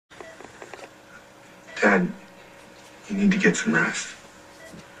Dad, you need to get some rest.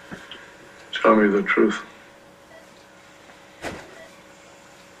 Tell me the truth.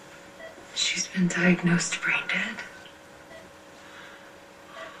 She's been diagnosed brain dead.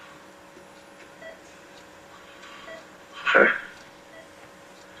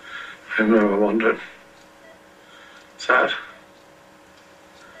 I've never wondered. Sad.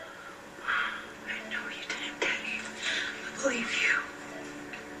 I know you didn't, Daddy. I believe you.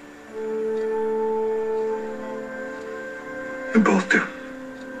 We both do.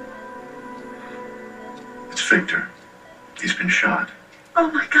 It's Victor. He's been shot.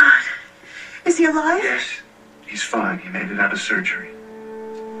 Oh my God. Is he alive? Yes. He's fine. He made it out of surgery.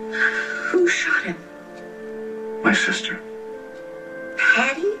 Who shot him? My sister.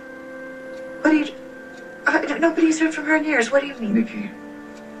 Patty? What do you... nobody's heard from her in years. What do you mean? Nikki,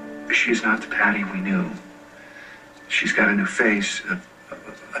 she's not the Patty we knew. She's got a new face,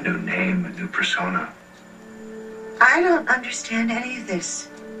 a new name, a new persona. I don't understand any of this.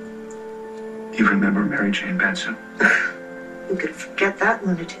 You remember Mary Jane Benson? Who could forget that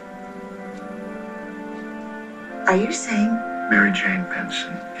lunatic? Are you saying... Mary Jane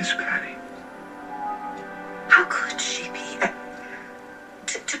Benson is Patty. How could she be?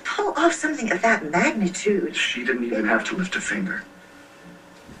 To pull off something of that magnitude. She didn't even have to lift a finger.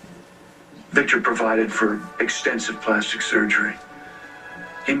 Victor provided for extensive plastic surgery.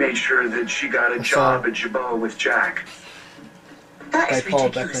 He made sure that she got a job at Jabot with Jack. That is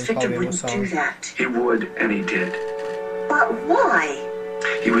ridiculous. Victor wouldn't do that. He would, and he did. But why?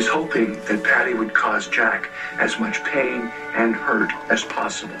 He was hoping that Patty would cause Jack as much pain and hurt as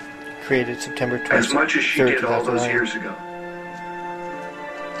possible. Created September 23rd, as much as she did all those years ago.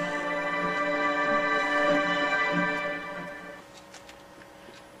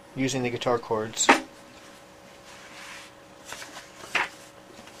 Using the guitar chords.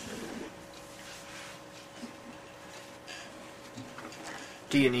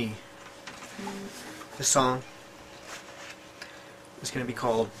 D and E. The song is going to be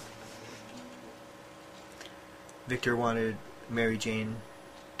called Victor wanted Mary Jane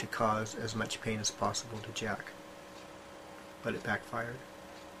to cause as much pain as possible to Jack, but it backfired.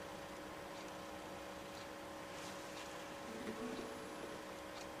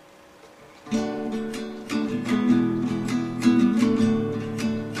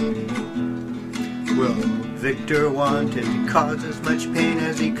 Well, Victor wanted to cause as much pain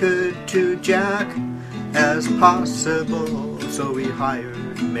as he could to Jack as possible, so he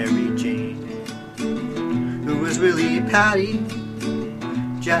hired Mary Jane, who was really Patty,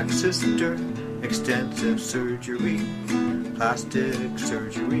 Jack's sister. Extensive surgery, plastic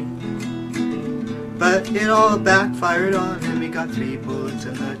surgery, but it all backfired on him. He got 3 bullets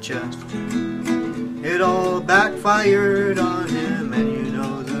in the chest. It all backfired on him, and you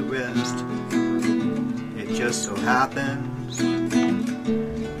know the rest. It just so happens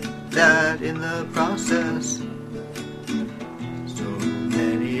that in the process, so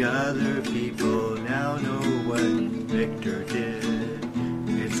many other people now know what Victor did.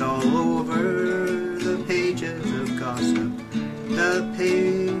 It's all over the pages of gossip, the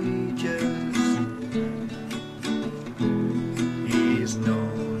pages. He's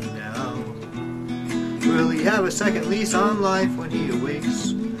known now. Will he have a second lease on life when he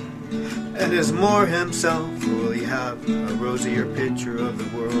awakes and is more himself? Will he have a rosier picture of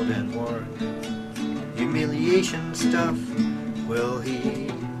the world and more humiliation stuff? Will he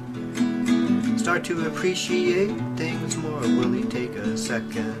start to appreciate things more? Will he take a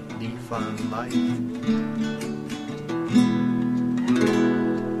second leaf on life?